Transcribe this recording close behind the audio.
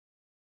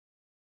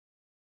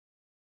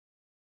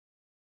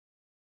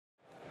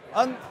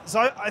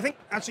So I think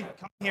actually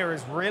coming here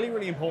is really,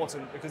 really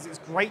important because it's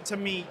great to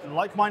meet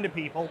like-minded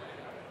people,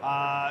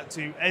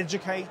 to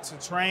educate, to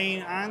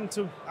train, and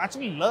to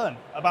actually learn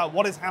about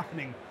what is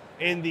happening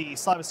in the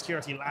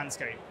cybersecurity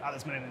landscape at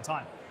this minute in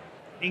time.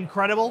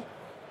 Incredible,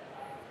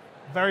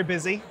 very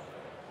busy,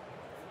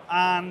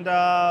 and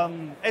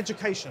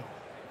education.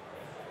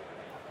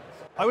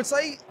 I would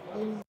say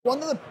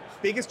one of the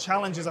biggest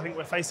challenges I think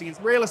we're facing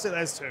is realistic.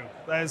 There's two.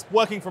 There's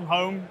working from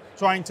home,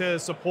 trying to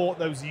support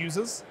those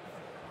users.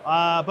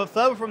 But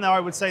further from there, I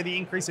would say the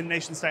increase in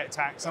nation-state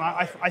attacks, and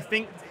I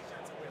think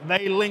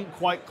they link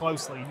quite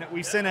closely.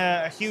 We've seen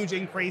a huge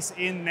increase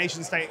in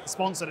nation-state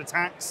sponsored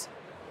attacks,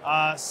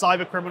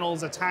 cyber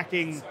criminals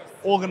attacking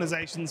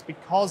organizations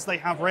because they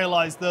have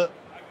realized that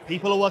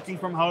people are working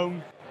from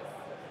home.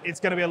 It's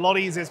going to be a lot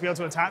easier to be able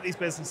to attack these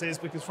businesses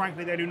because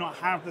frankly, they do not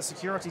have the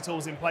security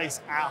tools in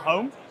place at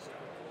home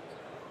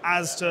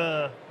as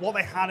to what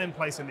they had in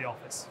place in the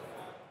office.